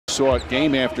Saw it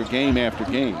game after game after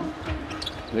game.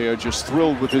 They are just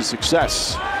thrilled with his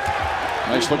success.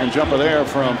 Nice looking jumper there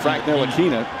from Frank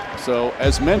Ntilikina. So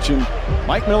as mentioned,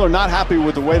 Mike Miller not happy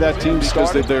with the way that team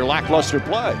started because of their lackluster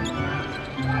play.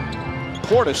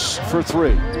 Portis for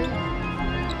three.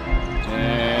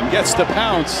 And gets the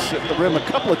pounce at the rim a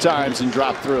couple of times and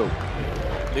drop through.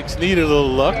 Knicks need a little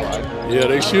luck. Yeah,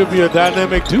 they should be a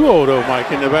dynamic duo though,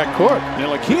 Mike, in the backcourt.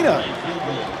 Ntilikina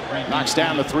knocks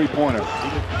down the three-pointer.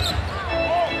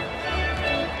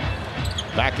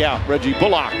 Back out, Reggie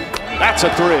Bullock. That's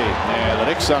a three. And the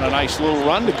Knicks on a nice little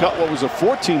run to cut what was a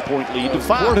 14-point lead to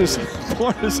 5.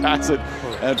 Portis has it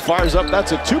and fires up.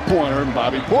 That's a two-pointer, and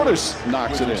Bobby Portis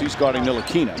knocks it in. He's guarding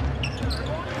Ntilikina.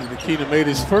 Ntilikina made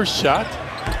his first shot.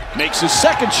 Makes his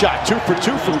second shot, 2 for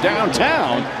 2 from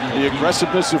downtown. The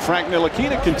aggressiveness of Frank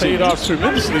Ntilikina continues. Paid off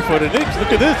tremendously for the Knicks.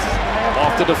 Look at this.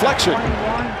 Off the deflection.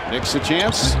 Knicks a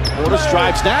chance. Portis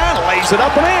drives down, lays it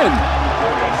up and in.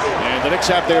 And the Knicks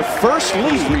have their first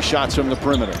lead. 3 shots from the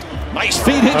perimeter. Nice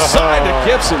feed inside to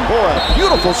Gibson. Boy, a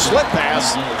beautiful slip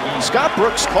pass. Scott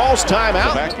Brooks calls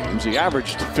timeout. Back games, he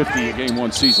averaged 50 a game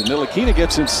one season. Ntilikina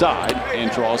gets inside and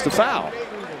draws the foul.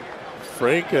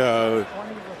 Frank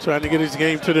trying to get his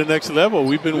game to the next level.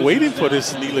 We've been waiting for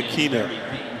this Ntilikina,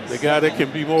 the guy that can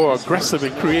be more aggressive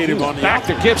and creative on the back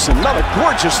to Gibson. Another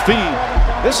gorgeous feed.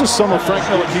 This is some of Frank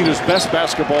Ntilikina's best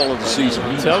basketball of the season.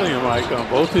 I'm telling you, Mike, on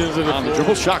both ends of the floor. The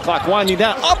dribble, shot clock winding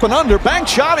down, up and under, bank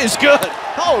shot is good.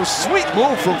 Oh, sweet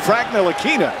move from Frank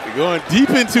Ntilikina. They're going deep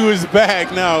into his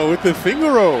bag now with the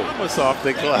finger roll. Almost off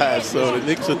the glass, so the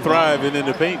Knicks are thriving in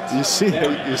the paint. You see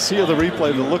on the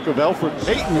replay the look of Elfrid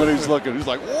Payton when he's looking. He's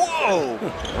like, whoa!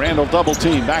 Randall double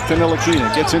team, back to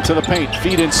Ntilikina, gets into the paint,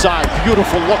 feet inside,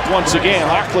 beautiful look once again.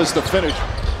 Harkless the finish.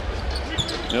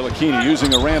 Ntilikina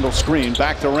using a Randall screen,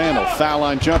 back to Randall, foul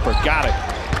line jumper, got it.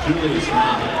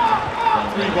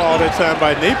 3 ball that time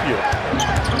by Napier.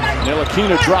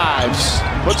 Ntilikina drives,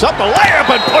 puts up a layup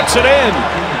and puts it in.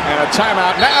 And a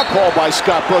timeout now called by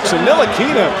Scott Brooks. And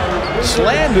Ntilikina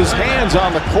slammed his hands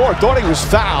on the court, thought he was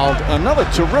fouled. Another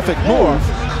terrific move.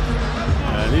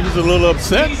 And he was a little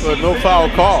upset, but no foul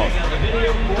call.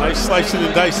 Nice slicing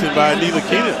and dicing by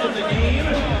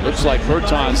Ntilikina. Looks like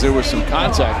Bertans, there was some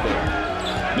contact there.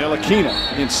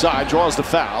 Ntilikina inside, draws the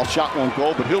foul. Shot won't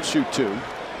go, but he'll shoot 2.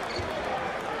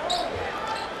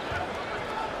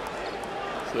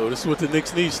 So this is what the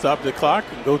Knicks need. Stop the clock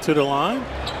and go to the line.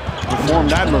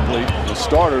 Performed admirably. The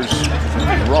starters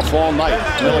rough all night.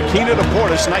 Ntilikina to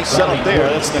Portis. Nice setup there.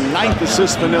 That's the 9th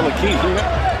assist for Ntilikina.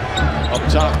 Up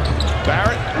top,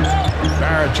 Barrett.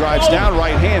 Barrett drives down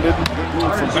right-handed. Good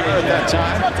move from Barrett that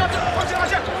time.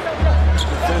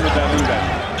 Defended that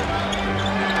rebound.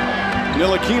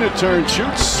 Ntilikina turns,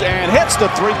 shoots, and hits the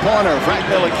three-pointer. Frank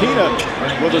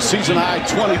Ntilikina with a season-high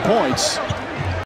 20 points.